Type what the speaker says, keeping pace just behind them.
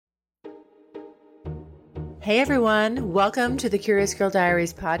Hey everyone, welcome to the Curious Girl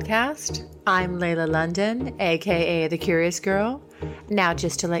Diaries podcast. I'm Layla London, aka The Curious Girl. Now,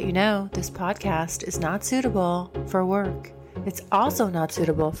 just to let you know, this podcast is not suitable for work. It's also not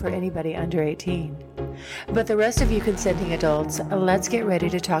suitable for anybody under 18. But the rest of you consenting adults, let's get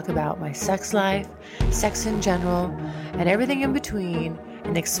ready to talk about my sex life, sex in general, and everything in between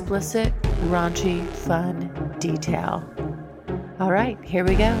in explicit, raunchy, fun detail. All right, here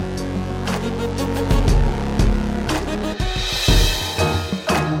we go.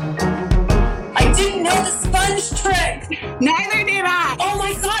 I didn't know the sponge trick. Neither did I. Oh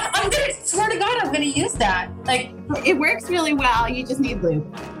my God. Swear to God, I'm going to use that. Like, it works really well. You just need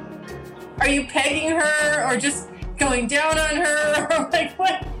lube. Are you pegging her or just going down on her? Or like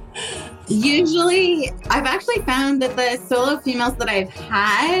what? Usually, I've actually found that the solo females that I've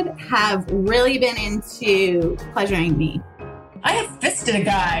had have really been into pleasuring me. I have fisted a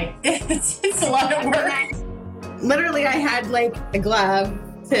guy. It's a lot of work. Literally, I had like a glove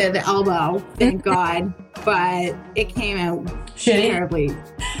to the elbow, thank God, but it came out terribly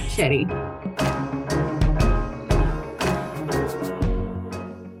shitty.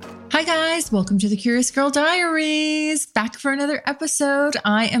 Hi guys, welcome to the Curious Girl Diaries. Back for another episode.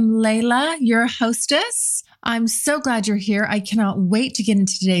 I am Layla, your hostess. I'm so glad you're here. I cannot wait to get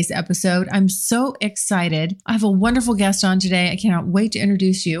into today's episode. I'm so excited. I have a wonderful guest on today. I cannot wait to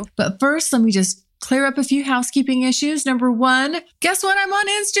introduce you. But first, let me just clear up a few housekeeping issues. Number one, guess what? I'm on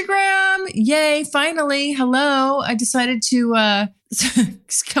Instagram. Yay, finally. Hello. I decided to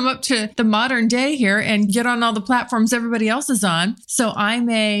come up to the modern day here and get on all the platforms everybody else is on. So I'm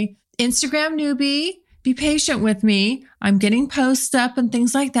a Instagram newbie. Be patient with me. I'm getting posts up and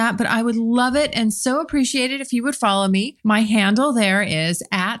things like that, but I would love it and so appreciate it if you would follow me. My handle there is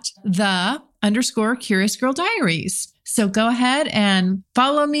 @the_Curious Girl Diaries. So go ahead and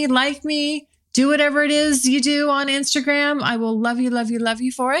follow me, like me, do whatever it is you do on Instagram. I will love you, love you, love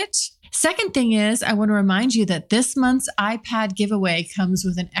you for it. Second thing is, I want to remind you that this month's iPad giveaway comes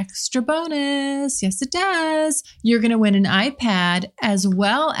with an extra bonus. Yes, it does. You're going to win an iPad as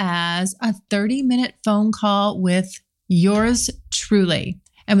well as a 30-minute phone call with yours truly.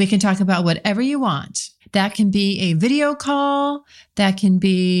 And we can talk about whatever you want. That can be a video call. That can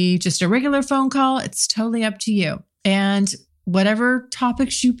be just a regular phone call. It's totally up to you. And whatever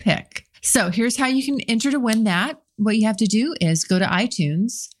topics you pick. So here's how you can enter to win that. What you have to do is go to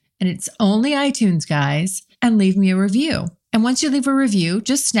iTunes, and it's only iTunes, guys, and leave me a review. And once you leave a review,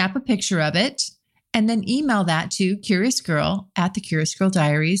 just snap a picture of it and then email that to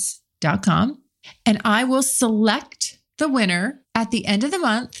curiousgirl@thecuriousgirldiaries.com. And I will select the winner at the end of the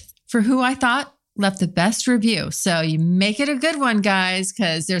month for who I thought left the best review. So you make it a good one, guys,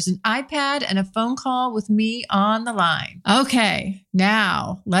 because there's an iPad and a phone call with me on the line. Okay,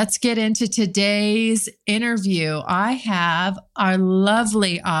 now let's get into today's interview. I have our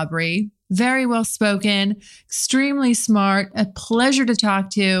lovely Aubrey, very well spoken, extremely smart, a pleasure to talk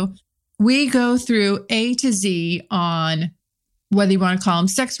to. We go through A to Z on whether you want to call them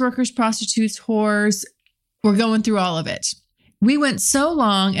sex workers, prostitutes, whores. We're going through all of it. We went so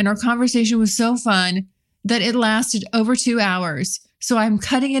long and our conversation was so fun that it lasted over 2 hours. So I'm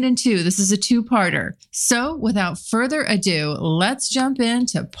cutting it in two. This is a two-parter. So without further ado, let's jump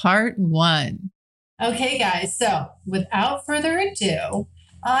into part one. Okay, guys. So without further ado,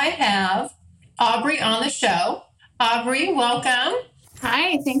 I have Aubrey on the show. Aubrey, welcome.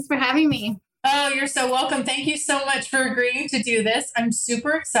 Hi, thanks for having me. Oh, you're so welcome. Thank you so much for agreeing to do this. I'm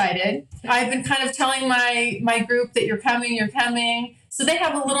super excited. I've been kind of telling my group that you're coming. So they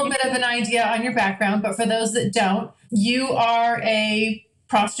have a little bit of an idea on your background, but for those that don't, you are a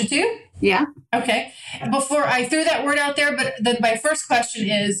prostitute? Yeah. Okay. Before I threw that word out there, but then my first question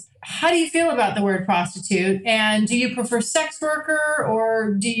is, how do you feel about the word prostitute? And do you prefer sex worker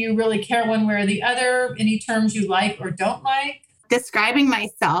or do you really care one way or the other? Any terms you like or don't like? Describing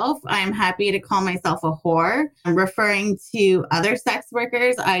myself, I'm happy to call myself a whore. I'm referring to other sex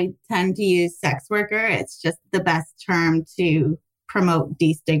workers. I tend to use sex worker. It's just the best term to promote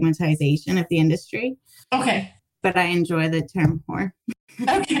destigmatization of the industry. Okay. But I enjoy the term whore.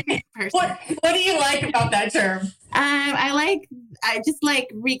 Okay. What do you like about that term? I just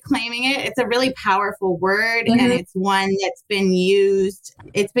like reclaiming it. It's a really powerful word, and it's one that's been used.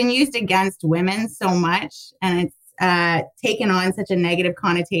 It's been used against women so much, and it's taken on such a negative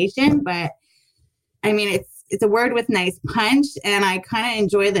connotation, but I mean, it's a word with nice punch, and I kind of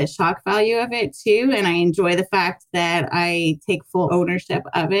enjoy the shock value of it too. And I enjoy the fact that I take full ownership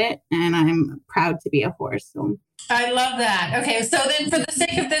of it, and I'm proud to be a whore. So I love that. Okay. So then for the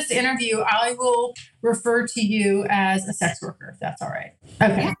sake of this interview, I will refer to you as a sex worker, if that's all right.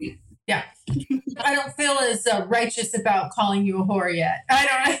 Okay. Yeah. I don't feel as righteous about calling you a whore yet. I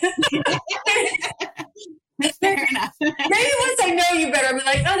don't. Fair enough. Maybe once I know you better, I'll be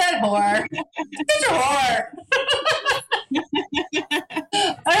like, oh, that whore. Such a whore.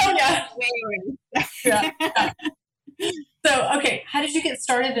 Oh, yeah. Yeah. So, okay, how did you get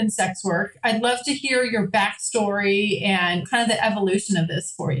started in sex work? I'd love to hear your backstory and kind of the evolution of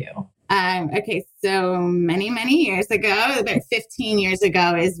this for you. Okay, so many years ago, about 15 years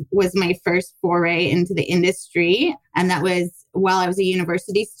ago, was my first foray into the industry. And that was while I was a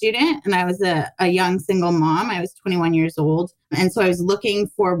university student and I was a young single mom. I was 21 years old. And so I was looking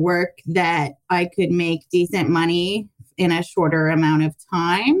for work that I could make decent money in a shorter amount of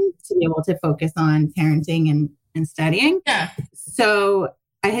time to be able to focus on parenting and studying. Yeah. So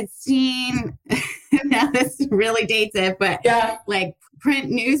I had seen, now this really dates it, but yeah, like print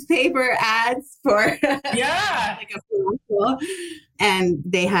newspaper ads for yeah, like a school, and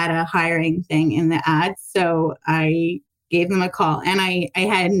they had a hiring thing in the ad. So I gave them a call, and I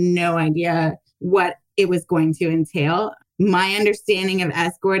had no idea what it was going to entail. My understanding of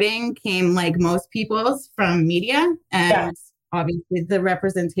escorting came, like most people's, from media, and obviously the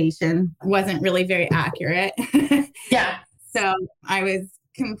representation wasn't really very accurate. Yeah. So I was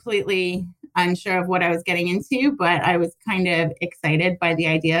completely unsure of what I was getting into, but I was kind of excited by the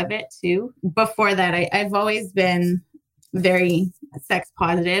idea of it too. Before that, I've always been very sex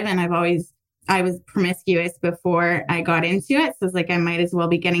positive, and I was promiscuous before I got into it. So it's like, I might as well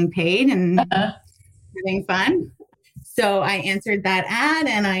be getting paid and having fun. So I answered that ad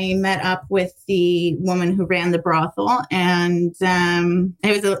and I met up with the woman who ran the brothel, and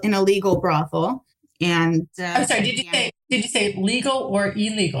it was an illegal brothel. And I'm sorry, did you say legal or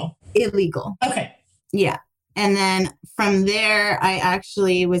illegal? Illegal. Okay. Yeah. And then from there, I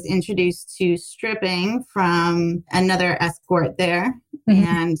actually was introduced to stripping from another escort there. Mm-hmm.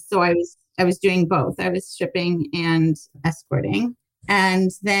 And so I was doing both. I was stripping and escorting. And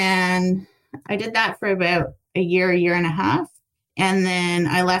then I did that for about a year and a half. And then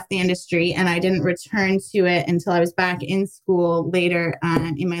I left the industry and I didn't return to it until I was back in school later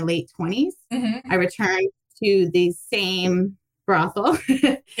in my late 20s. Mm-hmm. I returned to the same brothel.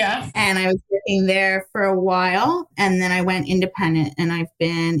 Yeah. And I was working there for a while. And then I went independent, and I've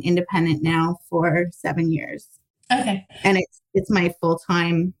been independent now for 7 years. Okay. And it's my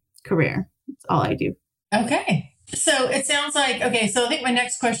full-time career. It's all I do. Okay. So it sounds like, okay, so I think my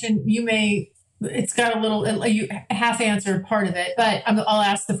next question, it's got a little, you half answered part of it, but I'll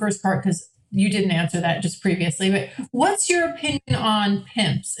ask the first part because you didn't answer that just previously. But what's your opinion on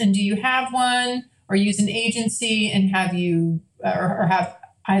pimps? And do you have one or use an agency, and have you or have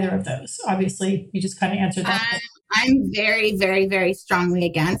either of those? Obviously, you just kind of answered that. I'm very, very, very strongly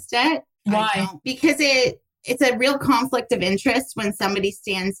against it. Why? Because it's a real conflict of interest when somebody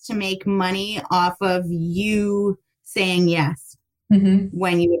stands to make money off of you saying yes. Mm-hmm.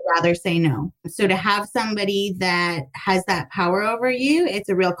 When you would rather say no. So to have somebody that has that power over you, it's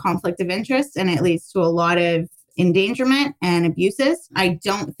a real conflict of interest, and it leads to a lot of endangerment and abuses. I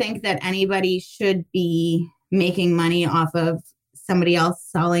don't think that anybody should be making money off of somebody else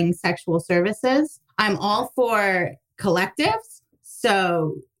selling sexual services. I'm all for collectives.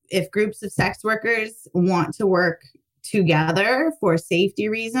 So if groups of sex workers want to work together for safety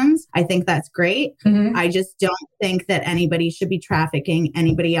reasons, I think that's great. Mm-hmm. I just don't think that anybody should be trafficking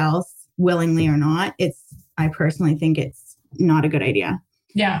anybody else willingly or not. I personally think it's not a good idea.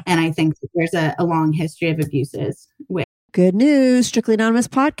 Yeah. And I think that there's a long history of abuses with. Good news. Strictly Anonymous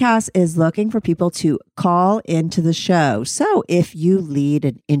Podcast is looking for people to call into the show. So if you lead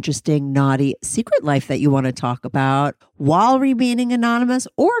an interesting, naughty secret life that you want to talk about while remaining anonymous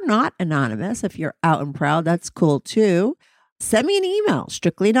or not anonymous, if you're out and proud, that's cool too. Send me an email,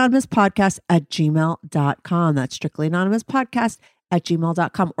 strictlyanonymouspodcast@gmail.com. That's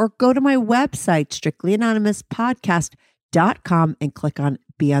strictlyanonymouspodcast@gmail.com. Or go to my website, strictlyanonymouspodcast.com, and click on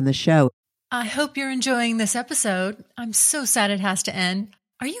Be on the Show. I hope you're enjoying this episode. I'm so sad it has to end.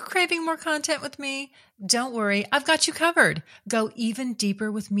 Are you craving more content with me? Don't worry, I've got you covered. Go even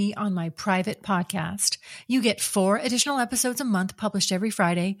deeper with me on my private podcast. You get 4 additional episodes a month published every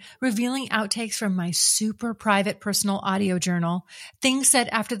Friday, revealing outtakes from my super private personal audio journal, things said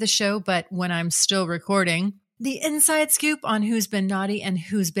after the show but when I'm still recording, the inside scoop on who's been naughty and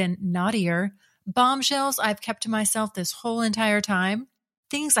who's been naughtier, bombshells I've kept to myself this whole entire time,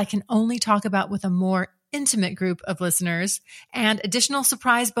 things I can only talk about with a more intimate group of listeners, and additional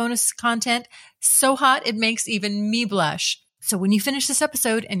surprise bonus content so hot it makes even me blush. So when you finish this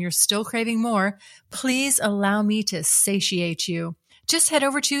episode and you're still craving more, please allow me to satiate you. Just head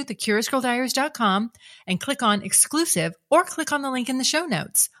over to thecuriousgirldiaries.com and click on exclusive or click on the link in the show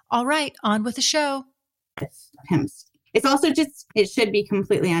notes. All right, on with the show. It's also just, it should be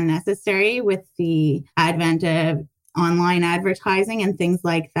completely unnecessary with the advent of online advertising and things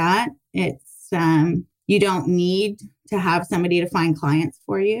like that. It's, you don't need to have somebody to find clients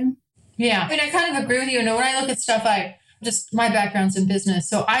for you. Yeah. I mean, I kind of agree with you. You know, when I look at stuff, my background's in business.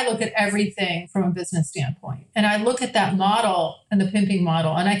 So I look at everything from a business standpoint. And I look at that model and the pimping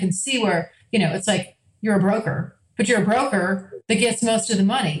model, and I can see where, you know, it's like you're a broker, but you're a broker that gets most of the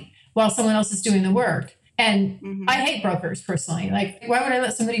money while someone else is doing the work. And I hate brokers personally. Like, why would I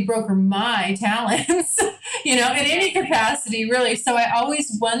let somebody broker my talents, you know, in any capacity, really? So I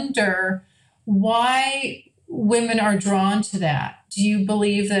always wonder why women are drawn to that. Do you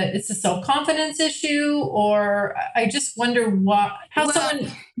believe that it's a self-confidence issue, or I just wonder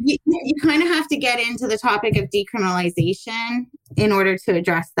you kind of have to get into the topic of decriminalization in order to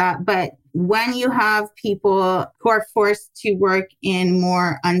address that. But when you have people who are forced to work in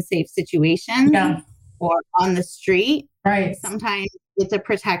more unsafe situations or on the street, right, sometimes it's a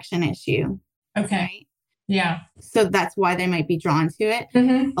protection issue. Okay. Right? Yeah. So that's why they might be drawn to it.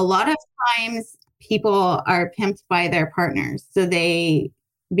 A lot of times people are pimped by their partners. So they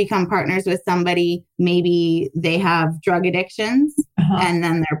become partners with somebody. Maybe they have drug addictions and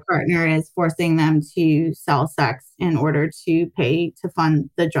then their partner is forcing them to sell sex in order to pay to fund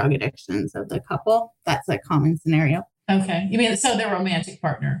the drug addictions of the couple. That's a common scenario. Okay. You mean, so their romantic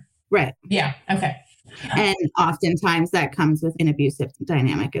partner. Right. Yeah. Okay. And oftentimes that comes with an abusive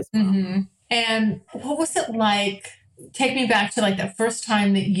dynamic as well. And what was it like? Take me back to like the first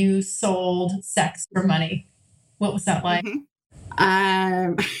time that you sold sex for money. What was that like?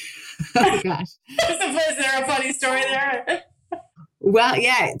 Oh gosh. Is there a funny story there? Well,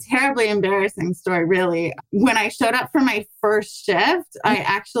 yeah, terribly embarrassing story, really. When I showed up for my first shift, I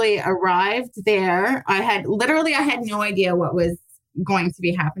actually arrived there. I had no idea what was going to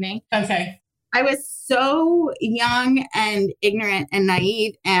be happening. Okay. I was so young and ignorant and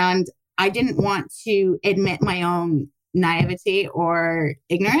naive, and I didn't want to admit my own naivety or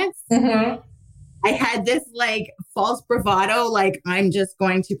ignorance. I had this like false bravado, like I'm just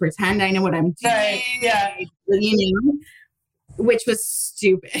going to pretend I know what I'm doing. Right. Yeah. You know, which was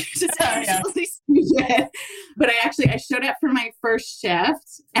stupid. Just absolutely stupid. But I showed up for my first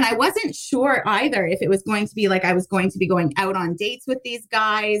shift, and I wasn't sure either if it was going to be like I was going to be going out on dates with these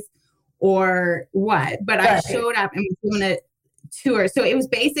guys or what. But I showed up and was doing a tour. So it was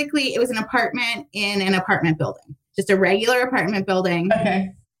an apartment in an apartment building, just a regular apartment building.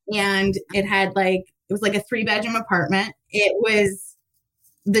 Okay. And it was like a 3-bedroom apartment. It was,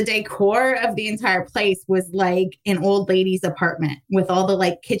 the decor of the entire place was like an old lady's apartment with all the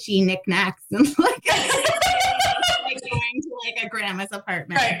like kitschy knickknacks and like, like going to like a grandma's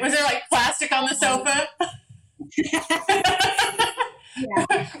apartment. Right. Was there like plastic on the sofa?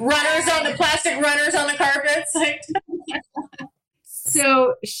 Plastic runners on the carpets.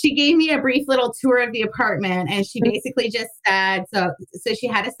 So she gave me a brief little tour of the apartment, and she basically just said, so she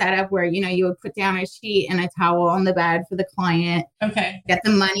had a setup where, you know, you would put down a sheet and a towel on the bed for the client. Okay. Get the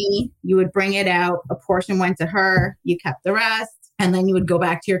money, you would bring it out. A portion went to her, you kept the rest, and then you would go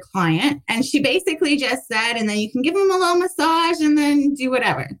back to your client. And she basically just said, and then you can give them a little massage and then do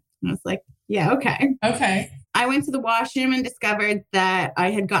whatever. And I was like, yeah, okay. Okay. I went to the washroom and discovered that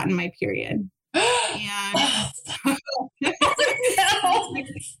I had gotten my period. And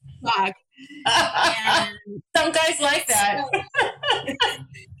some guys like that.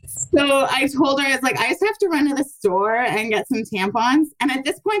 So I told her, I was like, I just have to run to the store and get some tampons. And at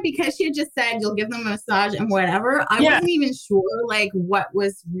this point, because she had just said you'll give them a massage and whatever, I wasn't even sure like what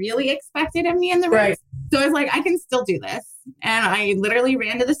was really expected of me in the room. Right. So I was like, I can still do this. And I literally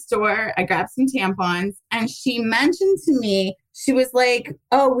ran to the store. I grabbed some tampons, and she mentioned to me, she was like,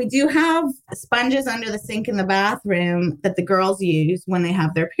 oh, we do have sponges under the sink in the bathroom that the girls use when they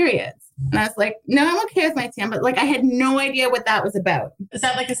have their periods. And I was like, no, I'm okay with my tampon. Like, I had no idea what that was about. Is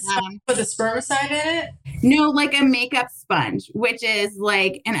that like a sponge with a spermicide in it? No, like a makeup sponge, which is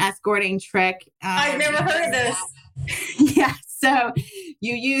like an escorting trick. I've never heard of this. Yeah. So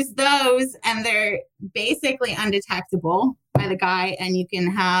you use those, and they're basically undetectable by the guy, and you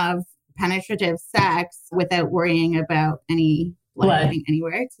can have penetrative sex without worrying about any blood getting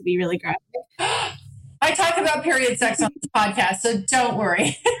anywhere, to be really graphic. I talk about period sex on this podcast, so don't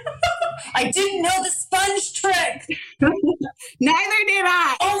worry. I didn't know the sponge trick. Neither did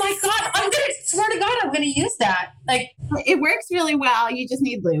I. Oh my God. Swear to God, I'm going to use that. Like, it works really well. You just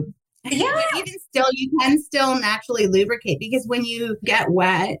need lube. Yeah. But even still, you can still naturally lubricate, because when you get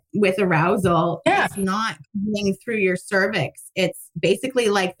wet with arousal, it's not coming through your cervix. It's basically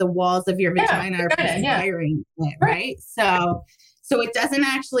like the walls of your vagina are perspiring, right? So it doesn't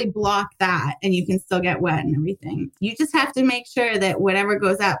actually block that, and you can still get wet and everything. You just have to make sure that whatever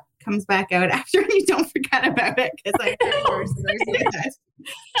goes up comes back out after, and you don't forget about it, because I've heard worse with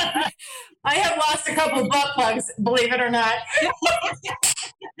that. I have lost a couple butt plugs, believe it or not.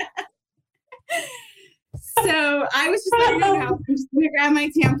 So I was just like, no, I'm just going to grab my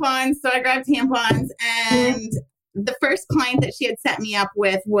tampons. So I grabbed tampons, and the first client that she had set me up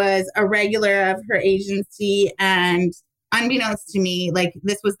with was a regular of her agency. And unbeknownst to me, like,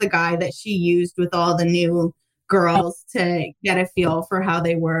 this was the guy that she used with all the new girls to get a feel for how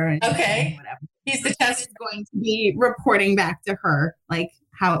they were. And whatever. He's the test. Going to be reporting back to her, like,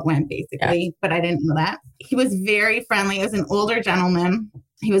 how it went, basically. But I didn't know that. He was very friendly. He was an older gentleman.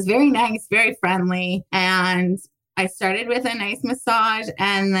 He was very nice, very friendly. And I started with a nice massage,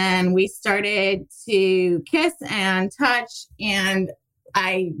 and then we started to kiss and touch. And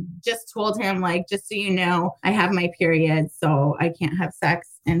I just told him, like, just so you know, I have my period, so I can't have sex.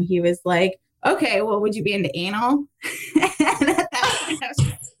 And he was like, okay, well, would you be into anal? And at that point, I was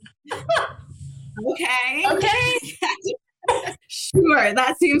just, okay. Sure,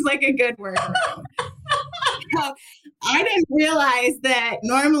 that seems like a good word. I didn't realize that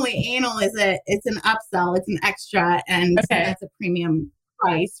normally anal it's an upsell, it's an extra, and that's a premium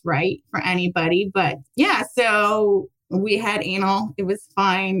price, right, for anybody. But yeah, so we had anal. It was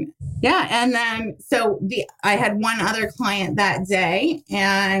fine. Yeah. And then, I had one other client that day,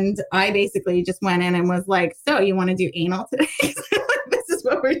 and I basically just went in and was like, so you want to do anal today? This is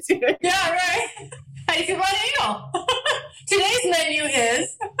what we're doing. Yeah, right. How do you want anal? Today's menu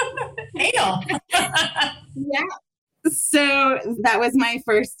is anal. Yeah. So that was my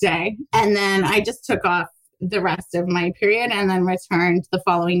first day. And then I just took off the rest of my period, and then returned the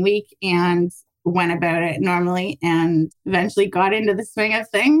following week and went about it normally, and eventually got into the swing of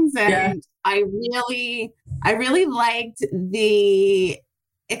things. And I really liked the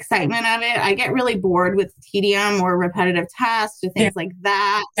excitement of it. I get really bored with tedium or repetitive tasks or things like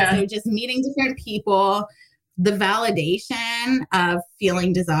that. So just meeting different people, the validation of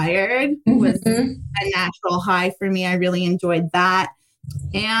feeling desired was a natural high for me. I really enjoyed that.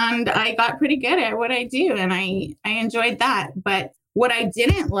 And I got pretty good at what I do, and I enjoyed that. But what I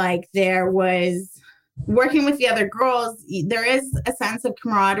didn't like there was working with the other girls. There is a sense of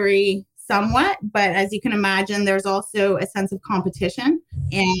camaraderie somewhat, but as you can imagine, there's also a sense of competition.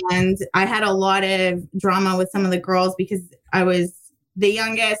 And I had a lot of drama with some of the girls because I was the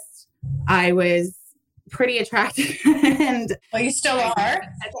youngest. I was pretty attractive. And well, you still are.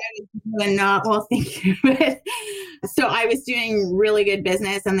 Well, thank you. So I was doing really good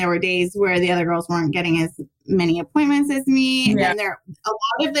business, and there were days where the other girls weren't getting as many appointments as me. And there a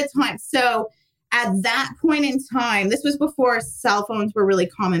lot of the time. So at that point in time, this was before cell phones were really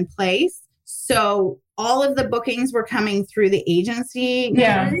commonplace. So all of the bookings were coming through the agency.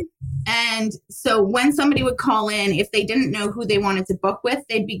 And so when somebody would call in, if they didn't know who they wanted to book with,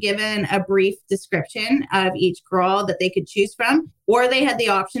 they'd be given a brief description of each girl that they could choose from, or they had the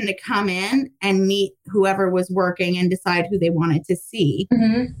option to come in and meet whoever was working and decide who they wanted to see.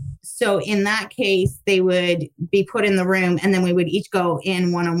 So in that case, they would be put in the room, and then we would each go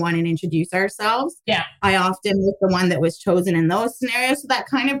in one-on-one and introduce ourselves. I often was the one that was chosen in those scenarios. So that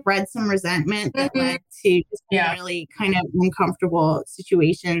kind of bred some resentment that led to just really kind of uncomfortable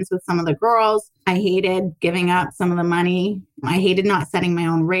situations with some of the girls. I hated giving up some of the money. I hated not setting my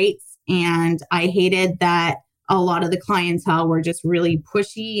own rates. And I hated that a lot of the clientele were just really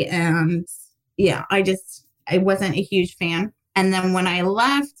pushy. And I wasn't a huge fan. And then when I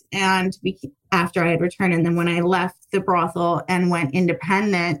left, after I had returned, and then when I left the brothel and went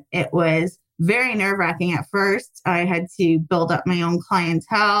independent, it was very nerve-wracking at first. I had to build up my own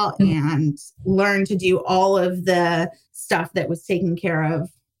clientele and learn to do all of the stuff that was taken care of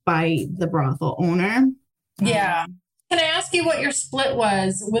by the brothel owner. Can I ask you what your split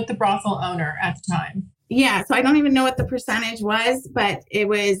was with the brothel owner at the time? Yeah, so I don't even know what the percentage was, but it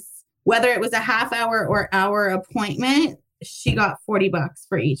was, whether it was a half hour or hour appointment, she got $40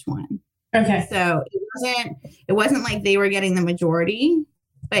 for each one. Okay. So it wasn't like they were getting the majority,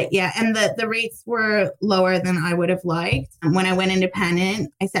 but yeah. And the rates were lower than I would have liked. When I went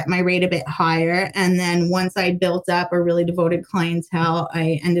independent, I set my rate a bit higher. And then once I built up a really devoted clientele,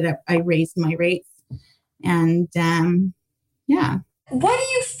 I raised my rates. And What do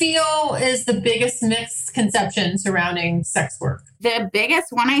you feel is the biggest misconception surrounding sex work? The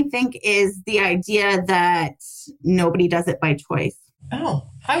biggest one, I think, is the idea that nobody does it by choice. Oh,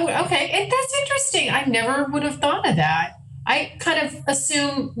 Okay. And that's interesting. I never would have thought of that. I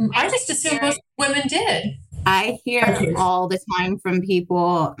just assume most women did. I hear all the time from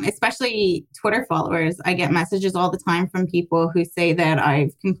people, especially Twitter followers. I get messages all the time from people who say that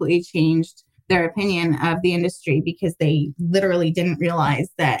I've completely changed their opinion of the industry because they literally didn't realize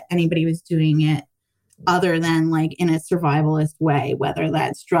that anybody was doing it other than like in a survivalist way, whether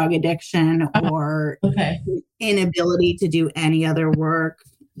that's drug addiction or inability to do any other work,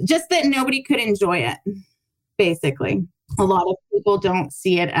 just that nobody could enjoy it, basically. A lot of people don't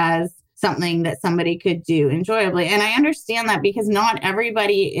see it as something that somebody could do enjoyably. And I understand that because not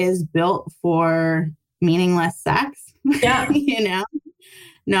everybody is built for meaningless sex. Yeah. You know,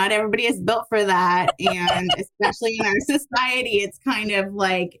 not everybody is built for that. And especially in our society, it's kind of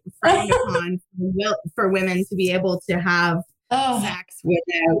like frowned upon for women to be able to have sex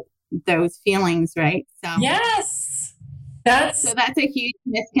without those feelings, right? So yes. That's a huge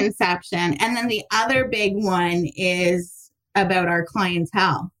misconception. And then the other big one is about our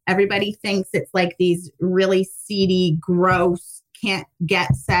clientele. Everybody thinks it's like these really seedy, gross, can't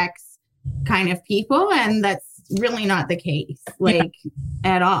get sex kind of people. And that's really not the case,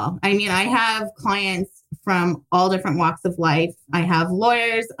 at all. I mean, I have clients from all different walks of life. I have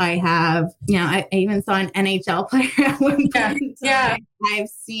lawyers. I have, I even saw an NHL player at one point. Yeah. I've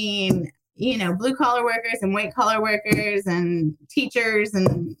seen, blue collar workers and white collar workers and teachers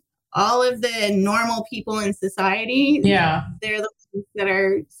and all of the normal people in society. Yeah. They're the ones that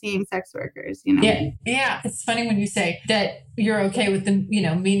are seeing sex workers, Yeah. Yeah. It's funny when you say that you're okay with the,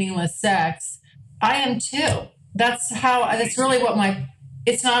 meaningless sex. I am too. That's really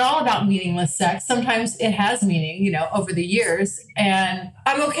it's not all about meaningless sex. Sometimes it has meaning, over the years. And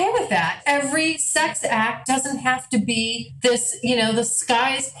I'm okay with that. Every sex act doesn't have to be this, the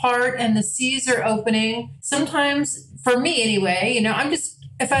skies part and the seas are opening. Sometimes, for me anyway,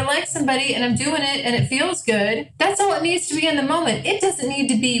 if I like somebody and I'm doing it and it feels good, that's all it needs to be in the moment. It doesn't need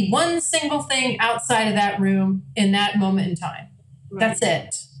to be one single thing outside of that room in that moment in time. Right. That's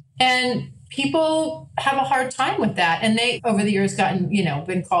it. And people have a hard time with that. And they, over the years,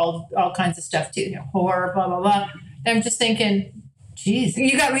 been called all kinds of stuff too, horror, blah, blah, blah. And I'm just thinking, geez,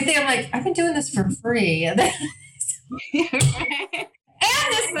 you got me thinking, I'm like, I've been doing this for free. And this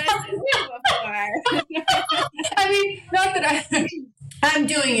I mean, not that I'm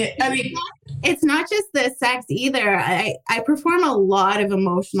doing it. I mean, it's not just the sex either. I perform a lot of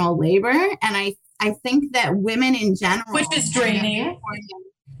emotional labor, and I think that women in general, which is draining,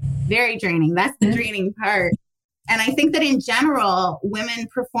 very draining. That's the draining part. And I think that in general, women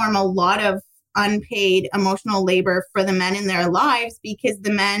perform a lot of unpaid emotional labor for the men in their lives because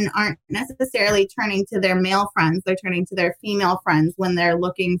the men aren't necessarily turning to their male friends. They're turning to their female friends when they're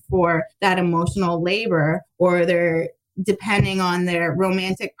looking for that emotional labor, or they're depending on their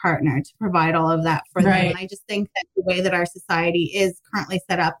romantic partner to provide all of that for them. And I just think that the way that our society is currently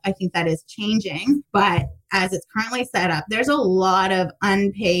set up, I think that is changing. But as it's currently set up, there's a lot of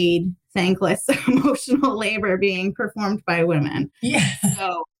unpaid, thankless emotional labor being performed by women. Yeah.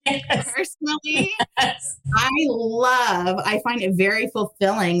 So personally, I find it very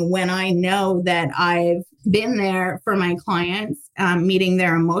fulfilling when I know that I've been there for my clients, meeting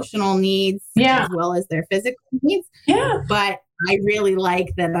their emotional needs as well as their physical needs. Yeah. But I really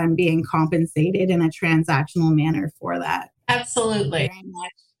like that I'm being compensated in a transactional manner for that. Absolutely. Very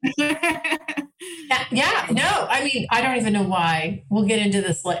much. Yeah. No, I mean, I don't even know why. We'll get into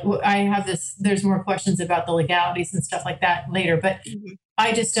this. There's more questions about the legalities and stuff like that later, but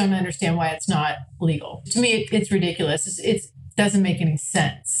I just don't understand why it's not legal. To me, it's ridiculous. It doesn't make any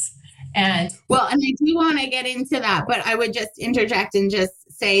sense. And I do want to get into that, but I would just interject and just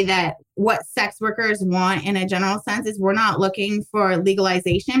say that what sex workers want in a general sense is we're not looking for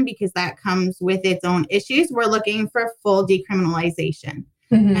legalization because that comes with its own issues. We're looking for full decriminalization.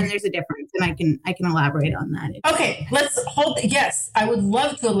 And there's a difference, and I can elaborate on that. Okay, let's hold. Yes, I would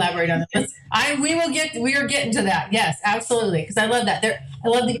love to elaborate on this. We are getting to that. Yes, absolutely, because I love that. I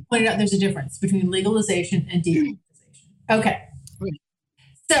love that you pointed out there's a difference between legalization and decriminalization. Okay,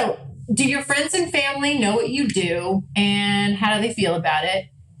 so do your friends and family know what you do, and how do they feel about it?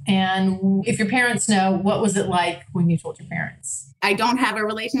 And if your parents know, what was it like when you told your parents? I don't have a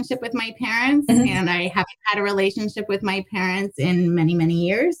relationship with my parents, and I haven't had a relationship with my parents in many, many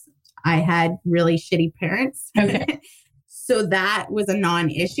years. I had really shitty parents. Okay. So that was a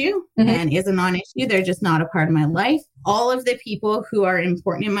non-issue and is a non-issue. They're just not a part of my life. All of the people who are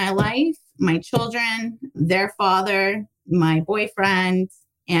important in my life, my children, their father, my boyfriend,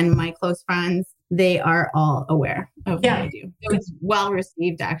 and my close friends, they are all aware of what I do. It was well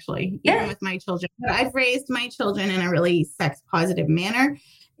received, actually, even with my children. But I've raised my children in a really sex positive manner.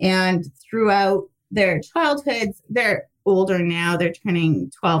 And throughout their childhoods, they're older now. They're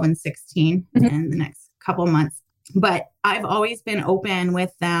turning 12 and 16 in the next couple months. But I've always been open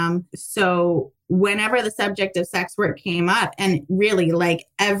with them. So whenever the subject of sex work came up, and really like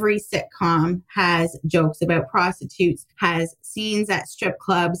every sitcom has jokes about prostitutes, has scenes at strip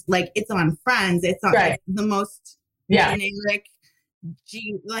clubs, like it's on Friends, it's on like, the most generic,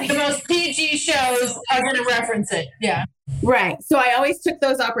 the most PG shows are going to reference it. Yeah. Right. So I always took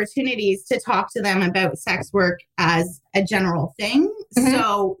those opportunities to talk to them about sex work as a general thing.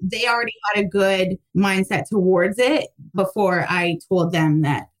 So they already had a good mindset towards it before I told them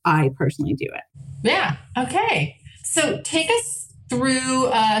that I personally do it. Yeah. Okay. So take us through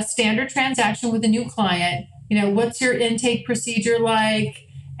a standard transaction with a new client. You know, what's your intake procedure like?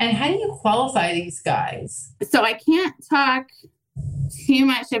 And how do you qualify these guys? So I can't talk too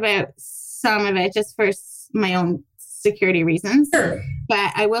much about some of it just for my own security reasons. Sure.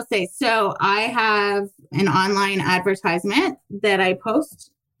 But I will say, so I have an online advertisement that I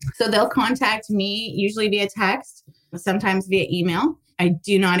post. So they'll contact me usually via text, sometimes via email. I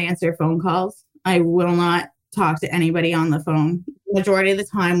do not answer phone calls. I will not talk to anybody on the phone. Majority of the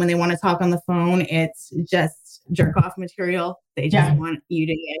time when they want to talk on the phone, it's just jerk off material. They just want you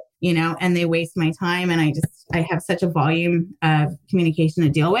to get, you know, and they waste my time. And I have such a volume of communication to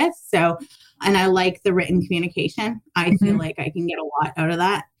deal with. So, and I like the written communication. I feel like I can get a lot out of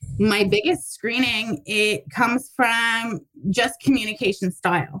that. My biggest screening, it comes from just communication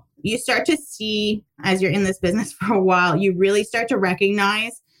style. You start to see, as you're in this business for a while, you really start to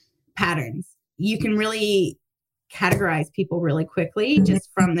recognize patterns. You can really categorize people really quickly just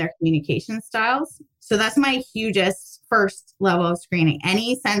from their communication styles. So that's my hugest first level of screening.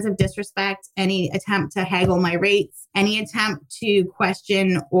 Any sense of disrespect, any attempt to haggle my rates, any attempt to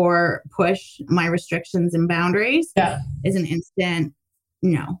question or push my restrictions and boundaries is an instant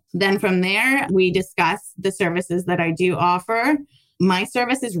no. Then from there, we discuss the services that I do offer. My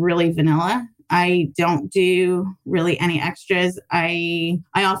service is really vanilla. I don't do really any extras. I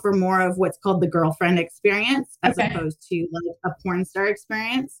offer more of what's called the girlfriend experience as opposed to like a porn star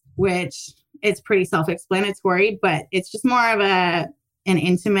experience, which it's pretty self-explanatory, but it's just more of an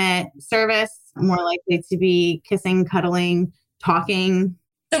intimate service, more likely to be kissing, cuddling, talking.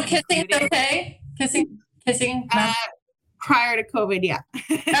 So kissing is okay? Kissing? Prior to COVID, yeah.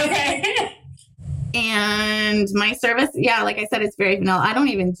 Okay. And my service, like I said, it's very vanilla. I don't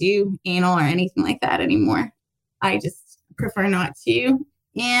even do anal or anything like that anymore. I just prefer not to.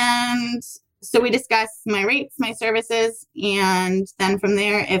 And so we discuss my rates, my services, and then from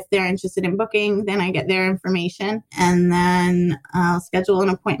there, if they're interested in booking, then I get their information and then I'll schedule an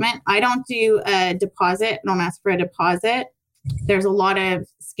appointment. I don't do a deposit. I don't ask for a deposit. There's a lot of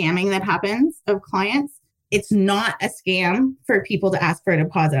scamming that happens of clients. It's not a scam for people to ask for a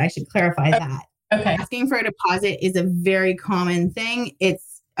deposit. I should clarify that. Okay. Asking for a deposit is a very common thing.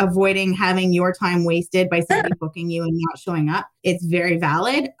 It's avoiding having your time wasted by somebody booking you and not showing up. It's very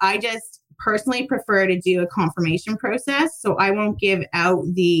valid. I just personally prefer to do a confirmation process. So I won't give out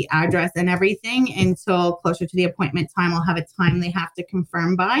the address and everything until closer to the appointment time. I'll have a time they have to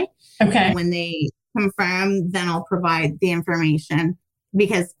confirm by. Okay. And when they confirm, then I'll provide the information,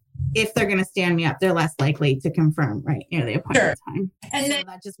 because if they're going to stand me up, they're less likely to confirm right near the appointment time. And so then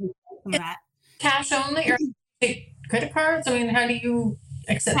that just moves from that. Cash only or take credit cards? I mean, how do you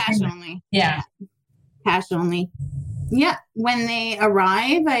accept cash only? Yeah. Cash only. Yeah. When they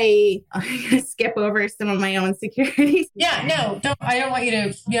arrive, I'm going to skip over some of my own security. Yeah, no, I don't want you to,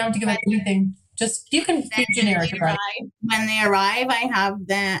 you don't have to give up anything. Just, you can be generic about it. When they arrive,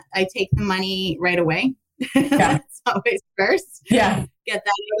 I take the money right away. That's always first. Yeah. Get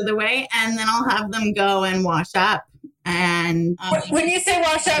that out of the way. And then I'll have them go and wash up. And when you say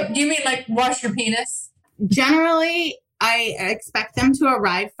wash up, do you mean like wash your penis? Generally, I expect them to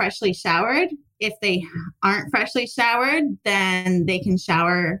arrive freshly showered. If they aren't freshly showered, then they can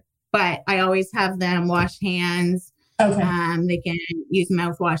shower. But I always have them wash hands. Okay. They can use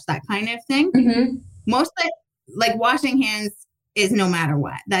mouthwash, that kind of thing. Mm-hmm. Most like washing hands is no matter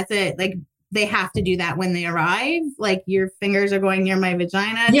what. That's it. Like they have to do that when they arrive. Like your fingers are going near my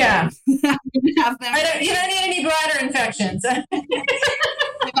vagina. Yeah. You don't need any bladder infections.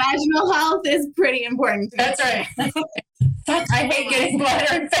 Vaginal health is pretty important. That's right. I hate getting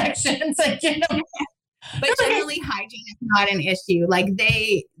bladder infections. Like, you know. But generally hygiene is not an issue. Like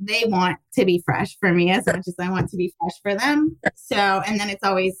they want to be fresh for me as much as I want to be fresh for them. So, and then it's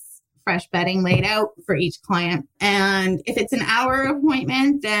always fresh bedding laid out for each client. And if it's an hour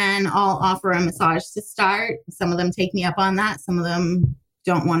appointment, then I'll offer a massage to start. Some of them take me up on that. Some of them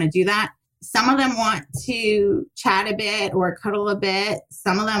don't want to do that. some of them want to chat a bit or cuddle a bit.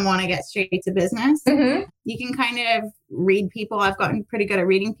 Some of them want to get straight to business. Mm-hmm. You can kind of read people. I've gotten pretty good at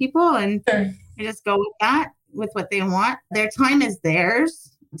reading people, and Sure. I just go with that, with what they want. Their time is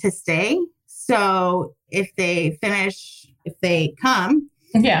theirs to stay. So if they come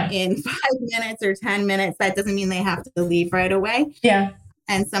Yeah. in 5 minutes or 10 minutes, that doesn't mean they have to leave right away. Yeah.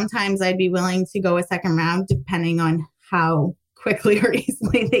 And sometimes I'd be willing to go a second round depending on how quickly or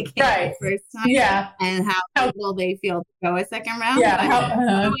easily they came Right. the first time. Yeah. And how able they feel to go a second round. Yeah. But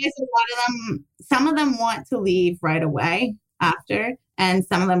otherwise, some of them want to leave right away after, and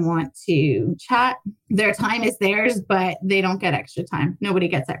some of them want to chat. Their time is theirs, but they don't get extra time. Nobody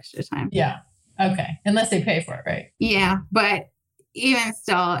gets extra time. Yeah. Okay. Unless they pay for it, right? Yeah. But even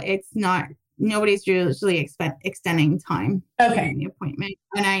still, it's not, nobody's usually extending time Okay. during the appointment.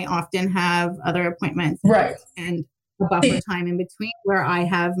 And I often have other appointments. Right. And a buffer time in between where I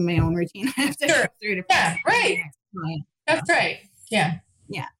have my own routine. I have to Sure. go through to Yeah. Right. That's right. Yeah.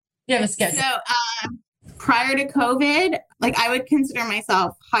 Yeah. You have a schedule. So prior to COVID, like I would consider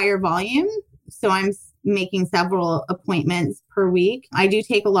myself higher volume. So I'm making several appointments per week. I do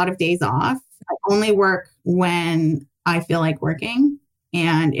take a lot of days off. I only work when I feel like working.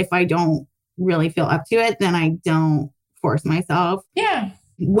 And if I don't really feel up to it, then I don't force myself. Yeah.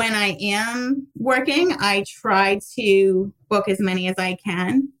 When I am working, I try to book as many as I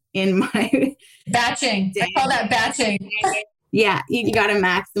can in my Batching. I call that batching. Yeah, you got to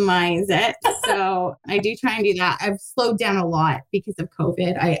maximize it. So I do try and do that. I've slowed down a lot because of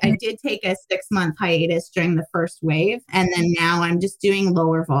COVID. I did take a 6-month hiatus during the first wave. And then now I'm just doing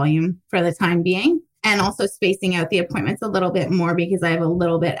lower volume for the time being. And also spacing out the appointments a little bit more because I have a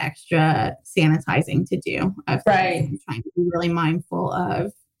little bit extra sanitizing to do. Right. I'm trying to be really mindful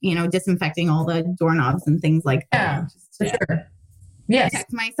of, disinfecting all the doorknobs and things like that. For sure. Yes.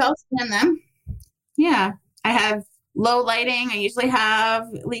 Protect myself and them. Yeah. I have low lighting. I usually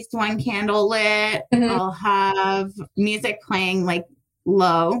have at least one candle lit. Mhm. I'll have music playing like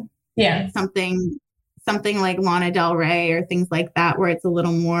low. Yeah. Something like Lana Del Rey or things like that, where it's a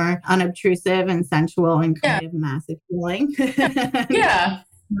little more unobtrusive and sensual and kind of massive feeling. Yeah.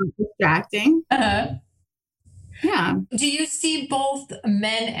 Not distracting. Uh-huh. Yeah. Do you see both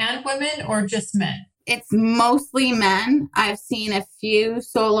men and women or just men? It's mostly men. I've seen a few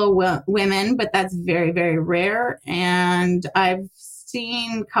solo women, but that's very, very rare. And I've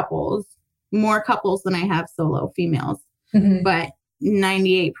seen more couples than I have solo females. Mm-hmm. But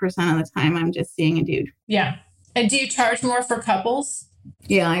 98% of the time, I'm just seeing a dude. Yeah. And do you charge more for couples?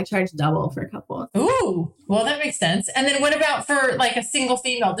 Yeah, I charge double for couples. Ooh, well, that makes sense. And then what about for like a single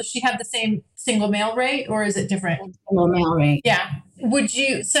female? Does she have the same single male rate or is it different? Single male rate. Yeah.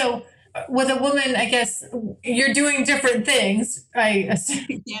 So with a woman, I guess you're doing different things. I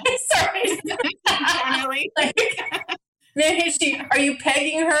assume. Yeah. Sorry. Generally. Maybe are you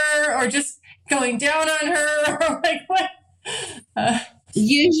pegging her or just going down on her or like what?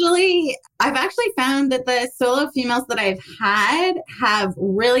 Usually, I've actually found that the solo females that I've had have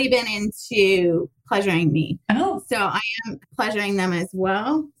really been into pleasuring me. Oh. So I am pleasuring them as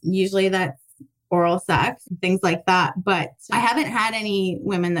well. Usually that's oral sex, things like that. But I haven't had any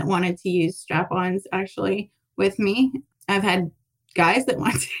women that wanted to use strap-ons actually with me. I've had guys that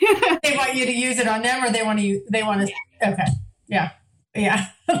want to. They want you to use it on them or they want to, okay. Yeah. Yeah.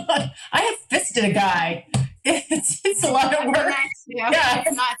 I have fisted a guy. It's a lot of work. Yeah.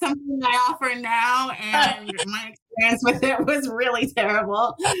 It's not something that I offer now. And my experience with it was really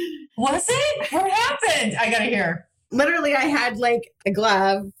terrible. Was it? What happened? I got to hear. Literally, I had like a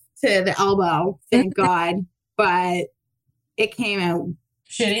glove to the elbow, thank God. But it came out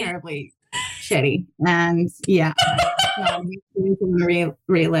terribly shitty. And yeah,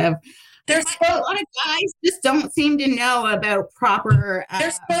 relive. There's a lot of guys just don't seem to know about proper.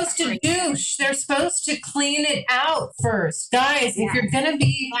 They're supposed to douche. They're supposed to clean it out first, guys. If you're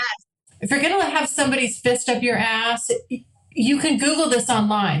gonna have somebody's fist up your ass, you can Google this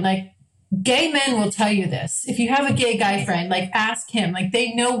online. Like gay men will tell you this. If you have a gay guy friend, like ask him. Like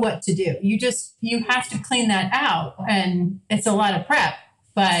they know what to do. You have to clean that out, and it's a lot of prep.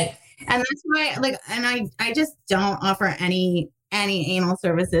 And that's why, I just don't offer any anal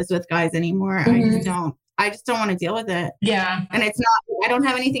services with guys anymore. Mm-hmm. I just don't want to deal with it. Yeah. And it's not, I don't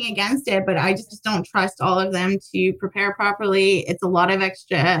have anything against it, but I just don't trust all of them to prepare properly. It's a lot of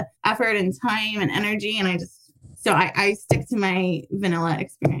extra effort and time and energy. And I stick to my vanilla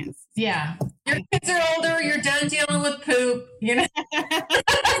experience. Yeah. Your kids are older. You're done dealing with poop,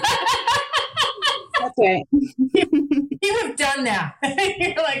 That's right. You have done that.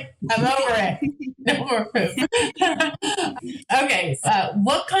 You're like, I'm over it. No more poop. Okay.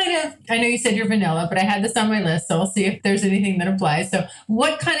 What kind of, I know you said you're vanilla, but I had this on my list, so I'll see if there's anything that applies. So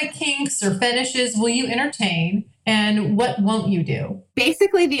what kind of kinks or fetishes will you entertain and what won't you do?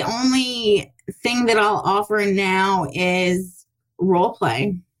 Basically, the only thing that I'll offer now is role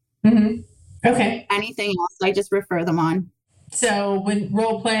play. Mm-hmm. Okay. Anything else, I just refer them on. So when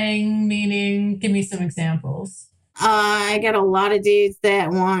role playing, meaning, give me some examples. I get a lot of dudes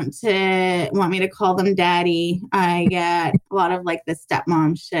that want me to call them daddy. I get a lot of like the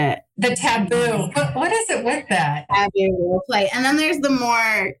stepmom shit. The taboo. What is it with that? Taboo role play. And then there's the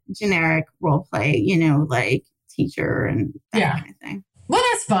more generic role play, like teacher and that kind of thing. Well,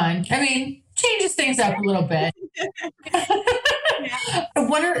 that's fun. I mean, changes things up a little bit.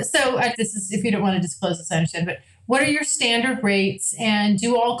 This is, if you don't want to disclose this, I understand, but what are your standard rates and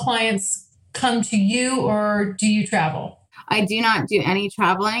do all clients come to you or do you travel? I do not do any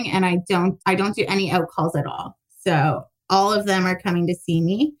traveling and I don't do any out calls at all. So all of them are coming to see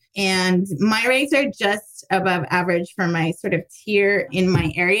me and my rates are just above average for my sort of tier in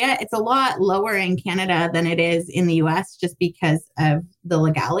my area. It's a lot lower in Canada than it is in the US just because of the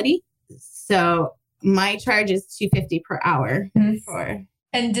legality. So my charge is $250 per hour. Mm-hmm.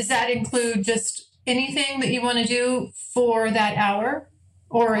 And does that include just anything that you want to do for that hour?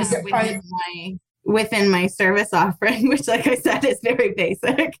 Or is it within my service offering, which like I said, is very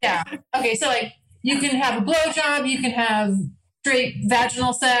basic. Yeah. Okay. So like you can have a blowjob, you can have straight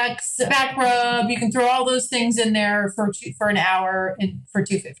vaginal sex, back rub, you can throw all those things in there for an hour and for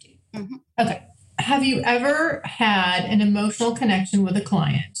 $250. Mm-hmm. Okay. Have you ever had an emotional connection with a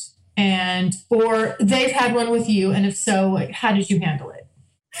client or they've had one with you? And if so, how did you handle it?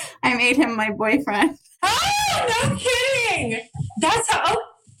 I made him my boyfriend. Oh, no kidding. That's how,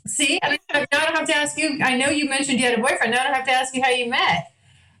 see, now I don't have to ask you. I know you mentioned you had a boyfriend. Now I don't have to ask you how you met.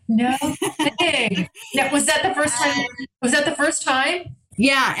 No kidding. Now, was that the first time? Was that the first time?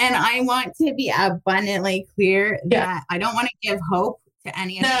 Yeah. And I want to be abundantly clear that I don't want to give hope to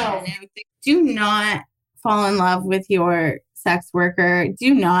any of them. Do not fall in love with your sex worker.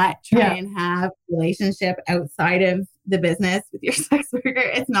 Do not try and have a relationship outside of the business with your sex worker.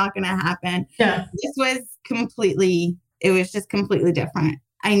 It's not going to happen. Yeah. This was just completely different.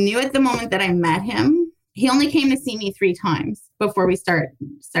 I knew at the moment that I met him, he only came to see me 3 times before we started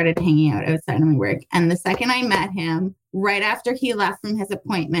hanging out outside of my work. And the second I met him, right after he left from his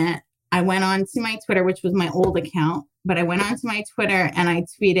appointment, I went on to my Twitter, which was my old account, but I went on to my Twitter and I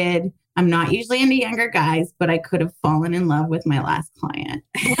tweeted, I'm not usually into younger guys, but I could have fallen in love with my last client.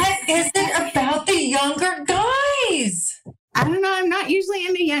 What is it about the younger guys? I don't know. I'm not usually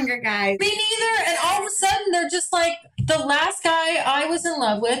into younger guys. Me neither. And all of a sudden, they're just like, the last guy I was in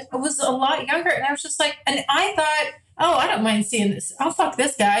love with was a lot younger. And I was just like, and I thought, oh, I don't mind seeing this. I'll fuck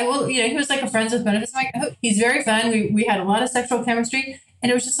this guy. Well, he was like a friends with benefits. I'm like, oh, he's very fun. We had a lot of sexual chemistry. And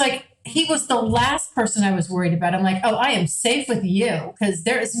it was just like, he was the last person I was worried about. I'm like, oh, I am safe with you because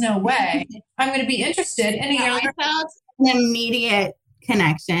there is no way I'm going to be interested in a younger. I felt an immediate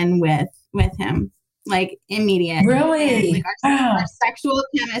connection with him, like immediate. Really? Like our sexual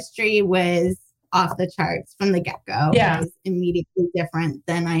chemistry was off the charts from the get-go. Yeah. It was immediately different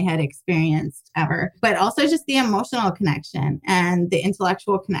than I had experienced ever. But also just the emotional connection and the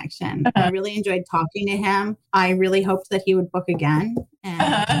intellectual connection. I really enjoyed talking to him. I really hoped that he would book again.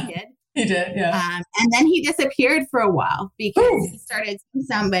 And he did. He did, yeah. And then he disappeared for a while because he started seeing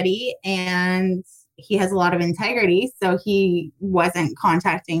somebody and he has a lot of integrity. So he wasn't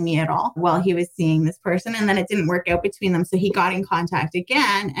contacting me at all while he was seeing this person. And then it didn't work out between them. So he got in contact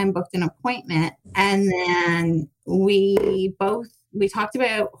again and booked an appointment. And then we talked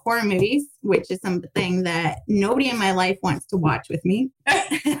about horror movies, which is something that nobody in my life wants to watch with me.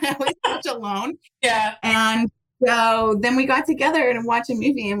 I was such alone. Yeah. And so then we got together and watched a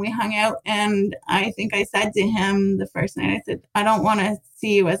movie and we hung out. And I think I said to him the first night, I said, I don't want to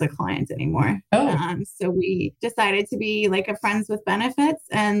see you as a client anymore. So we decided to be like a friends with benefits.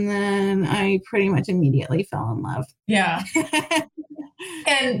 And then I pretty much immediately fell in love. Yeah.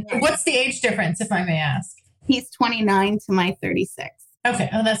 And what's the age difference, if I may ask? He's 29 to my 36. Okay.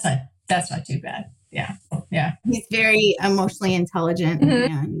 Oh, that's not too bad. Yeah. Yeah. He's very emotionally intelligent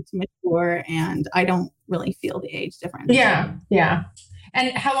and mature, and I don't really feel the age difference. Yeah. Yeah.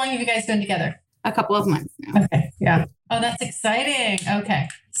 And how long have you guys been together? A couple of months now. Okay. Yeah. Oh, that's exciting. Okay.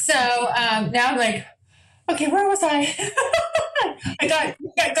 So now I'm like, okay, where was I? I got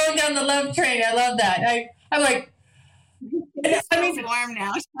going down the love train. I love that. I'm like, it's so warm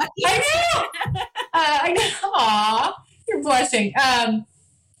now. I know. I know. Aw, you're blushing.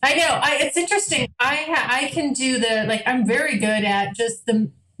 I know. It's interesting. I can do I'm very good at just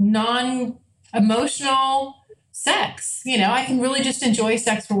the non-emotional sex. I can really just enjoy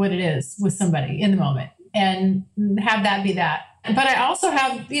sex for what it is with somebody in the moment and have that be that. But I also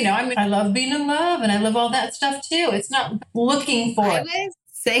have, I love being in love and I love all that stuff too. It's not looking for I it. was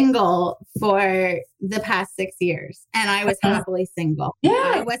single for the past 6 years and I was happily single.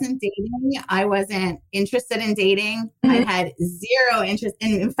 Yeah. I wasn't dating. I wasn't interested in dating. I had zero interest.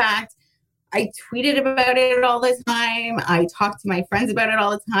 And in fact, I tweeted about it all the time. I talked to my friends about it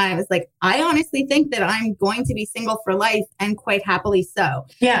all the time. It's like, I honestly think that I'm going to be single for life and quite happily so.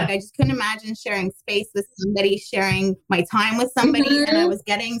 Yeah. Like, I just couldn't imagine sharing space with somebody, sharing my time with somebody. And I was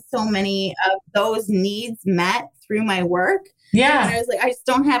getting so many of those needs met through my work. Yeah. And I was like, I just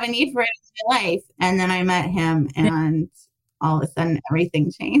don't have a need for it in my life. And then I met him and all of a sudden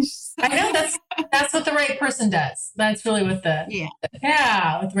everything changed. I know that's what the right person does. That's really what what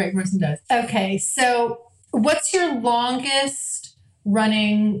the right person does. Okay. So what's your longest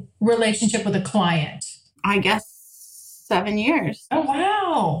running relationship with a client? I guess 7 years. Oh,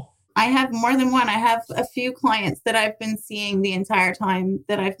 wow. I have more than one. I have a few clients that I've been seeing the entire time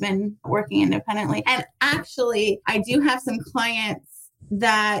that I've been working independently. And actually, I do have some clients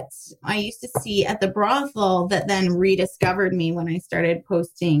that I used to see at the brothel that then rediscovered me when I started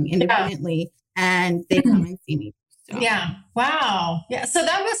posting independently and they come and see me. So. Yeah. Wow. Yeah. So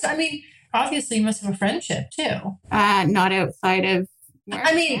that must, obviously you must have a friendship too. Not outside of work.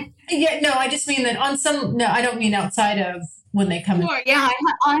 I just mean that I don't mean outside of when they come Sure, yeah,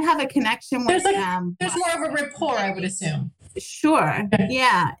 I have a connection with them. There's more of a rapport, I would assume. Sure.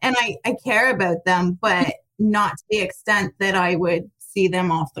 Yeah. And I care about them, but not to the extent that I would see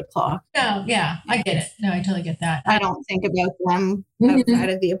them off the clock. No, yeah, I get it. No, I totally get that. I don't think about them outside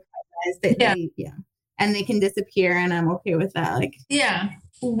of the apartment. And they can disappear and I'm okay with that.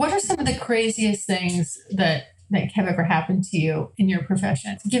 What are some of the craziest things that have ever happened to you in your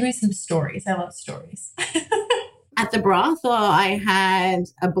profession? Give me some stories. I love stories. At the brothel, I had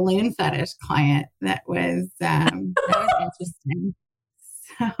a balloon fetish client that was interesting.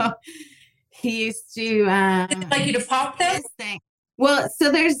 So he used to like you to pop them? Well,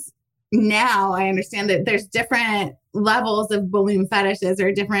 so now I understand that there's different levels of balloon fetishes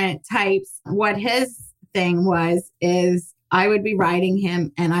or different types. What his thing is I would be riding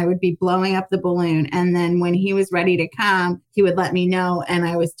him and I would be blowing up the balloon. And then when he was ready to come, he would let me know and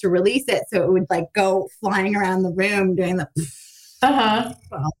I was to release it. So it would go flying around the room doing the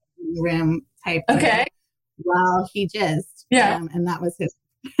room type thing while he jizzed. And that was his.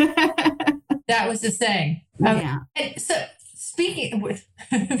 That was his thing. Okay. Yeah. And so speaking with,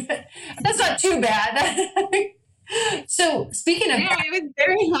 that's not too bad. So speaking of, it was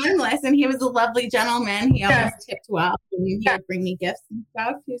very harmless, and he was a lovely gentleman. He always tipped well, and he would bring me gifts and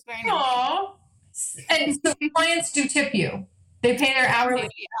stuff. He was very nice. Aww. And so clients do tip you. They pay their hourly.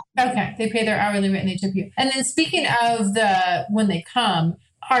 Okay, they pay their hourly rate and they tip you. And then speaking of when they come,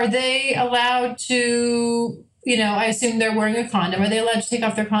 are they allowed to? I assume they're wearing a condom. Are they allowed to take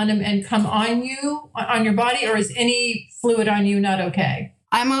off their condom and come on you, on your body, or is any fluid on you not okay?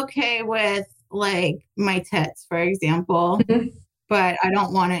 I'm okay with my tits, for example, but I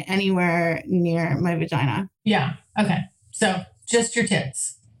don't want it anywhere near my vagina. Yeah. Okay. So just your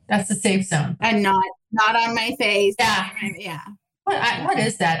tits. That's the safe zone. And not on my face. Yeah. Yeah. What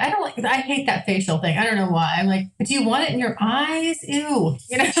is that? I hate that facial thing. I don't know why. I'm like, do you want it in your eyes? Ew.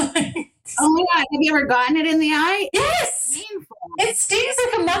 Oh my God. Have you ever gotten it in the eye? Yes. It stings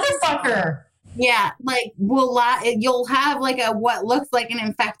like a motherfucker. Yeah, you'll have what looks like an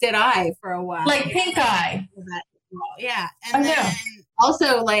infected eye for a while. Like pink eye. Yeah. And then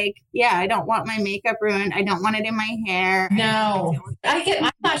also I don't want my makeup ruined. I don't want it in my hair. No. I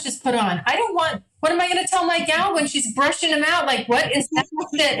get eyelashes put on. I don't want, what am I going to tell my gal when she's brushing them out? What is that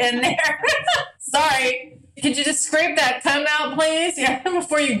shit in there? Sorry. Could you just scrape that cum out, please? Yeah,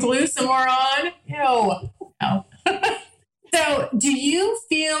 before you glue some more on? Ew. No. So do you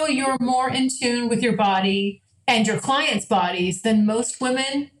feel you're more in tune with your body and your clients' bodies than most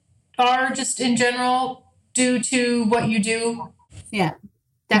women are just in general due to what you do? Yeah,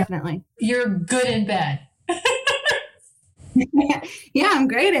 definitely. You're good in bed. Yeah, I'm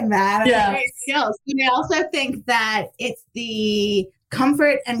great in that. I have great skills. I also think that it's the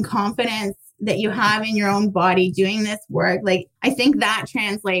comfort and confidence that you have in your own body doing this work. I think that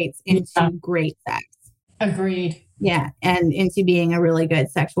translates into great sex. Agreed. Yeah. And into being a really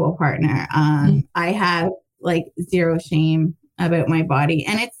good sexual partner. I have zero shame about my body,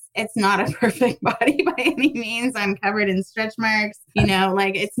 and it's not a perfect body by any means. I'm covered in stretch marks,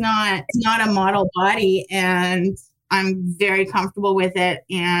 it's not a model body, and I'm very comfortable with it.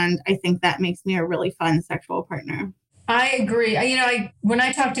 And I think that makes me a really fun sexual partner. I agree. When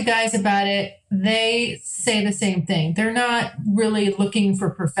I talk to guys about it, they say the same thing. They're not really looking for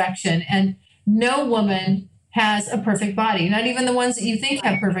perfection, and no woman has a perfect body. Not even the ones that you think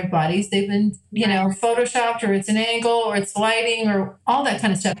have perfect bodies. They've been, photoshopped, or it's an angle, or it's lighting, or all that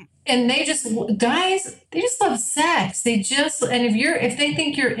kind of stuff. And guys, they just love sex. And if they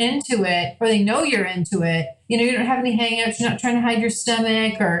think you're into it, or they know you're into it, you don't have any hang-ups, you're not trying to hide your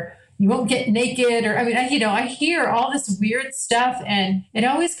stomach, or you won't get naked, or I hear all this weird stuff, and it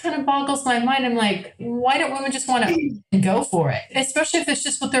always kind of boggles my mind. I'm like, why don't women just want to go for it? Especially if it's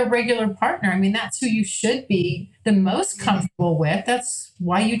just with their regular partner. That's who you should be the most comfortable with. That's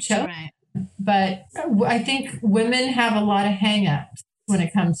why you chose. Right. But I think women have a lot of hang-ups when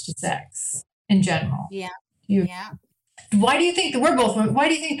it comes to sex in general. Yeah. Why do you think why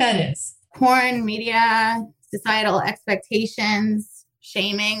do you think that is? Porn, media, societal expectations,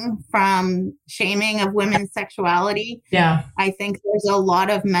 shaming of women's sexuality. Yeah. I think there's a lot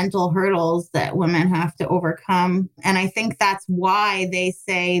of mental hurdles that women have to overcome. And I think that's why they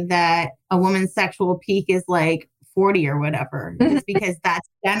say that a woman's sexual peak is like 40 or whatever. It's because that's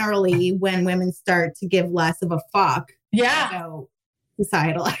generally when women start to give less of a fuck. Yeah. About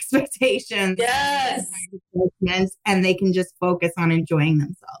societal expectations. Yes. And they can just focus on enjoying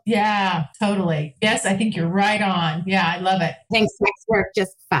themselves. Yeah, totally. Yes, I think you're right on. Yeah, I love it. I think sex work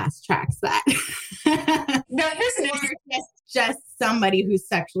just fast tracks that. No, here's just somebody who's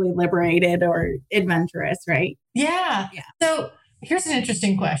sexually liberated or adventurous, right? Yeah. So here's an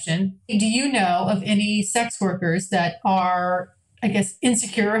interesting question. Do you know of any sex workers that are, I guess,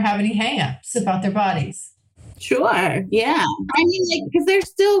 insecure or have any hang-ups about their bodies? Sure. Yeah. Because there's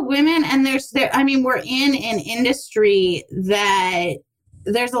still women, and we're in an industry that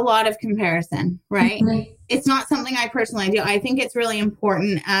there's a lot of comparison, right? Mm-hmm. It's not something I personally do. I think it's really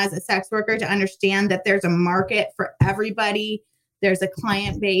important as a sex worker to understand that there's a market for everybody. There's a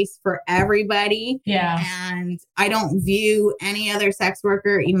client base for everybody. Yeah. And I don't view any other sex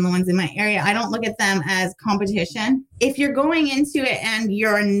worker, even the ones in my area, I don't look at them as competition. If you're going into it and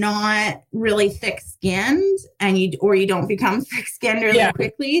you're not really thick-skinned or you don't become thick-skinned really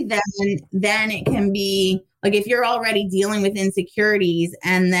quickly, then it can be like, if you're already dealing with insecurities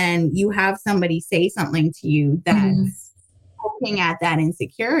and then you have somebody say something to you that's looking at that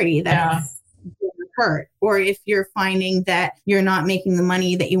insecurity, that's hurt. Or if you're finding that you're not making the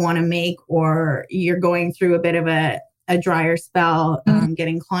money that you want to make, or you're going through a bit of a drier spell,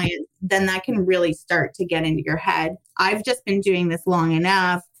 getting clients, then that can really start to get into your head. I've just been doing this long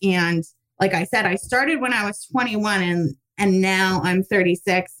enough. And like I said, I started when I was 21 and now I'm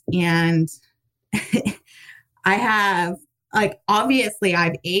 36, and I have, obviously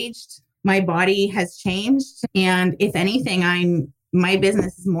I've aged, my body has changed. And if anything, my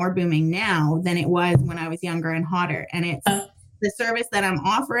business is more booming now than it was when I was younger and hotter. And it's the service that I'm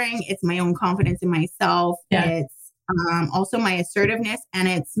offering. It's my own confidence in myself. Yeah. It's also my assertiveness, and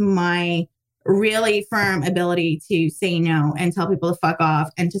it's my really firm ability to say no and tell people to fuck off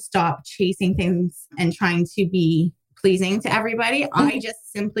and to stop chasing things and trying to be pleasing to everybody. I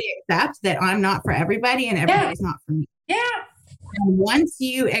just simply accept that I'm not for everybody and everybody's not for me. Yeah. And once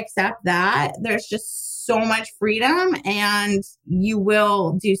you accept that, there's just so much freedom, and you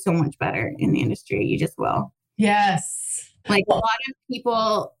will do so much better in the industry. You just will. Yes. A lot of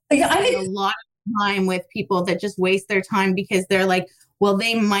people spend a lot of time with people that just waste their time because they're like, well,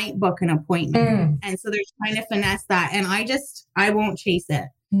 they might book an appointment. And so they're trying to finesse that. And I won't chase it.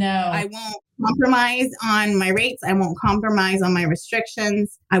 No. I won't compromise on my rates. I won't compromise on my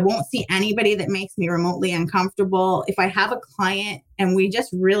restrictions. I won't see anybody that makes me remotely uncomfortable. If I have a client and we just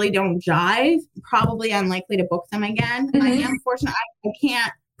really don't jive, probably unlikely to book them again. I am fortunate. I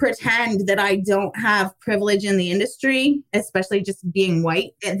can't pretend that I don't have privilege in the industry, especially just being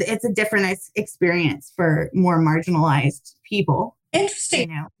white. It's a different experience for more marginalized people.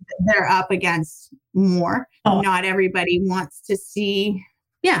 Interesting. They're up against more. Not everybody wants to see.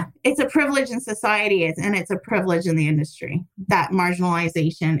 Yeah, it's a privilege in society, and it's a privilege in the industry. That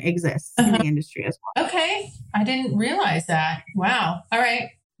marginalization exists in the industry as well. Okay. I didn't realize that. Wow. All right.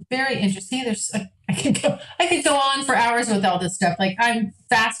 Very interesting. I could go on for hours with all this stuff. I'm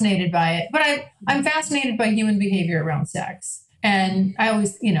fascinated by it, but I'm fascinated by human behavior around sex. And I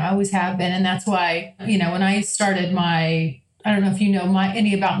always have been. And that's why, when I started I don't know if you know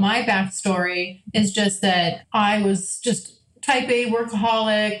any about my backstory, is just that I was just type A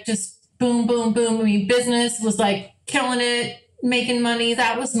workaholic, just boom, boom, boom. Business was killing it, making money.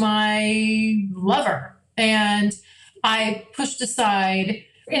 That was my lover. And I pushed aside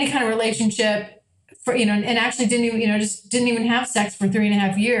any kind of relationship for, and actually didn't even, just didn't even have sex for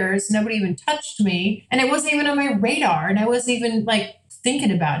 3.5 years. Nobody even touched me. And it wasn't even on my radar. And I wasn't even like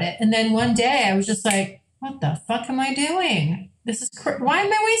thinking about it. And then one day I was just like, what the fuck am I doing? This is why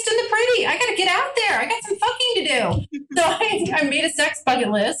am I wasting the pretty? I got to get out there. I got some fucking to do. So I made a sex bucket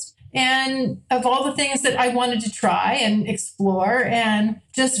list. And of all the things that I wanted to try and explore, and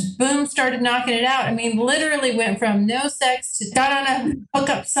just boom, started knocking it out. I mean, literally went from no sex to got on a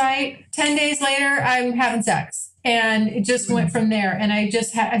hookup site. 10 days later, I'm having sex. And it just went from there. And I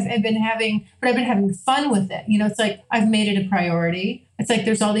just I've been having fun with it. It's like I've made it a priority. It's like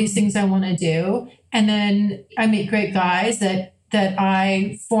there's all these things I want to do. And then I meet great guys that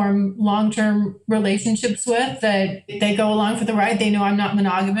I form long-term relationships with, that they go along for the ride. They know I'm not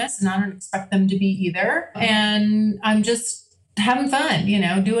monogamous and I don't expect them to be either. And I'm just having fun,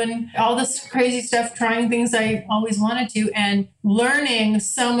 doing all this crazy stuff, trying things I always wanted to, and learning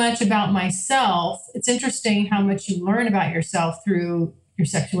so much about myself. It's interesting how much you learn about yourself through your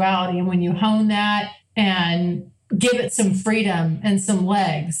sexuality. And when you hone that and give it some freedom and some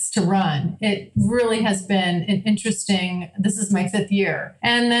legs to run, it really has been an interesting, this is my 5th year.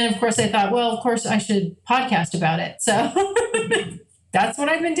 And then of course I thought, well, of course I should podcast about it. So that's what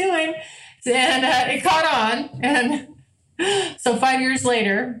I've been doing. And it caught on. And so 5 years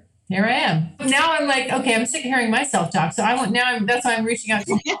later, here I am. Now I'm like, okay, I'm sick of hearing myself talk. So that's why I'm reaching out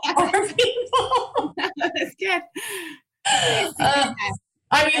to more people. That's good.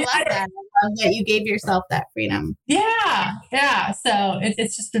 I mean, I love that. I love that you gave yourself that freedom. Yeah. So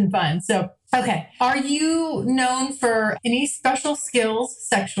it's just been fun. So, okay. Are you known for any special skills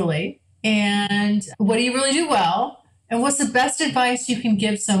sexually? And what do you really do well? And what's the best advice you can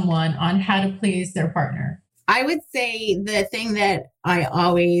give someone on how to please their partner? I would say the thing that I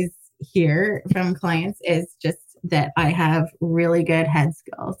always hear from clients is just that I have really good head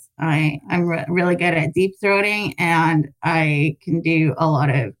skills. I'm really good at deep throating, and I can do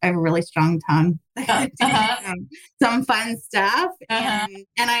I have a really strong tongue. Some fun stuff. And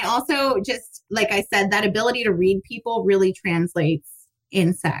I also, just like I said, that ability to read people really translates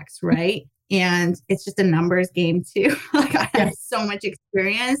in sex, right? And it's just a numbers game too. Like I have so much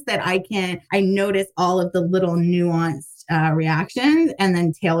experience that I notice all of the little nuanced reactions and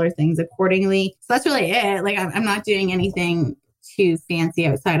then tailor things accordingly. So that's really it. Like I'm not doing anything too fancy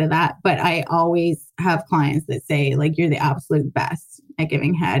outside of that, but I always have clients that say, like, you're the absolute best at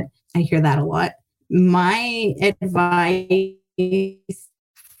giving head. I hear that a lot. My advice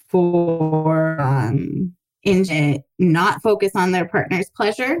for not focus on their partner's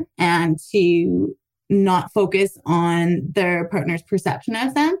pleasure, and to not focus on their partner's perception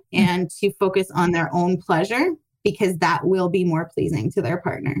of them, and to focus on their own pleasure, because that will be more pleasing to their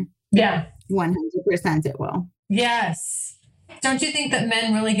partner. Yeah. 100% it will. Yes. Don't you think that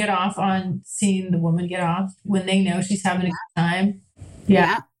men really get off on seeing the woman get off when they know she's having a good time?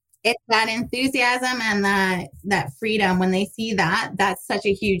 Yeah. It's that enthusiasm and that freedom. When they see that, that's such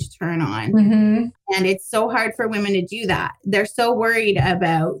a huge turn on. Mm-hmm. And it's so hard for women to do that. They're so worried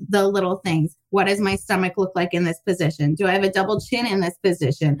about the little things. What does my stomach look like in this position? Do I have a double chin in this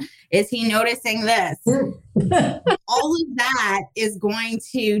position? Is he noticing this? All of that is going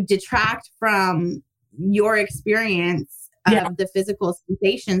to detract from your experience of the physical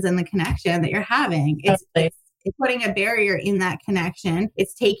sensations and the connection that you're having. It's putting a barrier in that connection.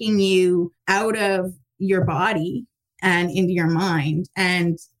 It's taking you out of your body and into your mind,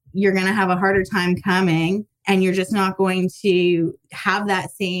 and you're going to have a harder time coming, and you're just not going to have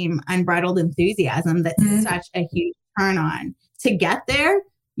that same unbridled enthusiasm that's such a huge turn on. To get there,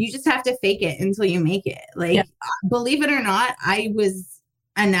 you just have to fake it until you make it. Like, believe it or not, I was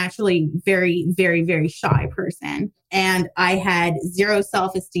a naturally very, very, very shy person. And I had zero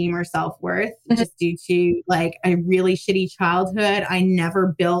self-esteem or self-worth just due to like a really shitty childhood. I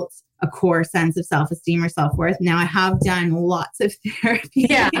never built a core sense of self-esteem or self-worth. Now I have done lots of therapy.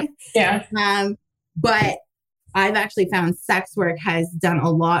 But I've actually found sex work has done a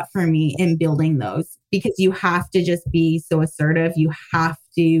lot for me in building those, because you have to just be so assertive. You have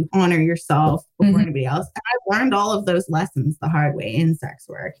to honor yourself before anybody else. And I learned all of those lessons the hard way in sex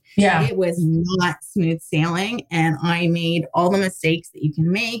work. Yeah. It was not smooth sailing, and I made all the mistakes that you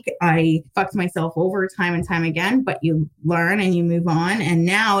can make. I fucked myself over time and time again, but you learn and you move on. And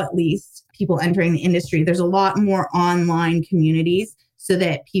now at least people entering the industry, there's a lot more online communities so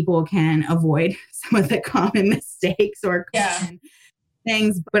that people can avoid some of the common mistakes or common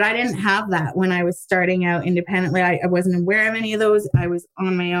things. But I didn't have that when I was starting out independently. I wasn't aware of any of those. I was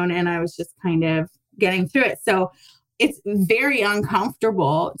on my own, and I was just kind of getting through it. So it's very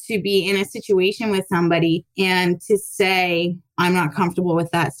uncomfortable to be in a situation with somebody and to say, I'm not comfortable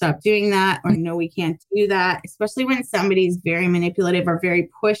with that, stop doing that, or no, we can't do that, especially when somebody's very manipulative or very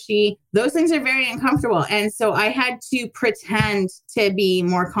pushy. Those things are very uncomfortable. And so I had to pretend to be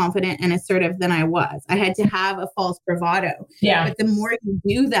more confident and assertive than I was. I had to have a false bravado. Yeah. But the more you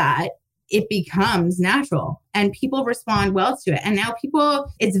do that, it becomes natural and people respond well to it. And now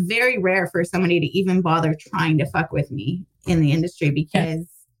it's very rare for somebody to even bother trying to fuck with me in the industry because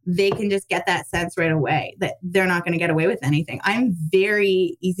they can just get that sense right away that they're not going to get away with anything. I'm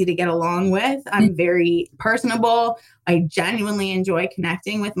very easy to get along with. I'm very personable. I genuinely enjoy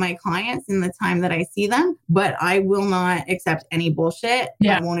connecting with my clients in the time that I see them, but I will not accept any bullshit.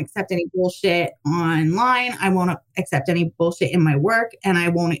 Yeah. I won't accept any bullshit online. I won't accept any bullshit in my work, and I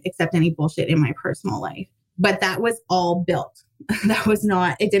won't accept any bullshit in my personal life. But that was all built.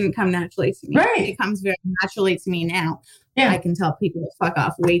 It didn't come naturally to me. Right. It comes very naturally to me now. Yeah. I can tell people to fuck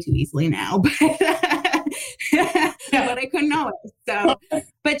off way too easily now, but I couldn't always. So,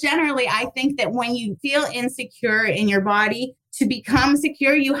 but generally, I think that when you feel insecure in your body, to become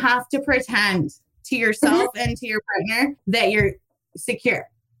secure, you have to pretend to yourself and to your partner that you're secure.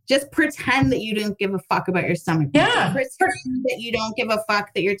 Just pretend that you don't give a fuck about your stomach. Yeah. Pretend that you don't give a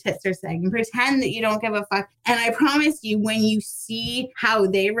fuck that your tits are sagging. Pretend that you don't give a fuck. And I promise you, when you see how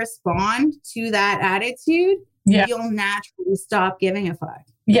they respond to that attitude, you'll naturally stop giving a fuck.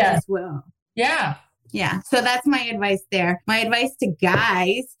 Yeah. You just will. Yeah. Yeah. So that's my advice there. My advice to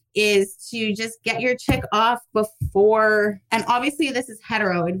guys is to just get your chick off before, and obviously this is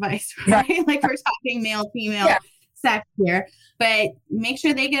hetero advice, right? Like we're talking male, female sex here, but make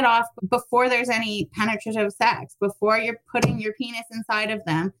sure they get off before there's any penetrative sex, before you're putting your penis inside of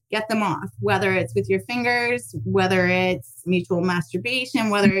them, get them off, whether it's with your fingers, whether it's mutual masturbation,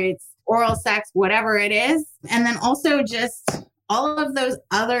 whether it's oral sex, whatever it is. And then also just all of those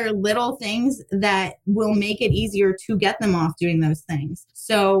other little things that will make it easier to get them off doing those things.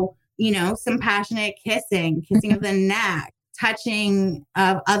 So, some passionate kissing of the neck, touching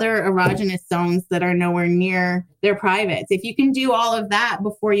of other erogenous zones that are nowhere near their privates. If you can do all of that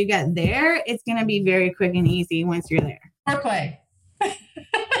before you get there, it's going to be very quick and easy once you're there. Foreplay.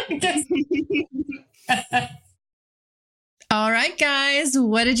 All right, guys,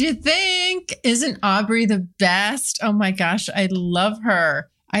 what did you think? Isn't Aubrey the best? Oh my gosh, I love her.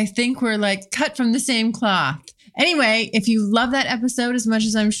 I think we're like cut from the same cloth. Anyway, if you love that episode as much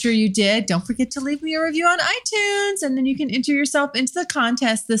as I'm sure you did, don't forget to leave me a review on iTunes, and then you can enter yourself into the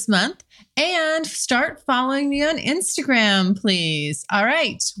contest this month and start following me on Instagram, please. All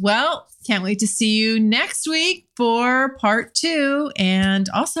right. Well, can't wait to see you next week for part 2. And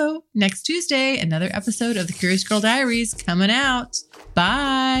also next Tuesday, another episode of the Curious Girl Diaries coming out.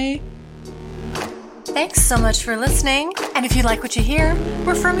 Bye. Thanks so much for listening. And if you like what you hear,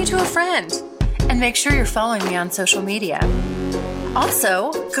 refer me to a friend. And make sure you're following me on social media.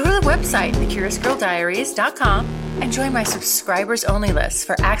 Also, go to the website, thecuriousgirldiaries.com, and join my subscribers only list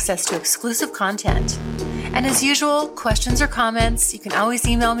for access to exclusive content. And as usual, questions or comments, you can always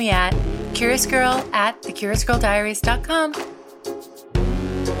email me at curiousgirl@thecuriousgirldiaries.com.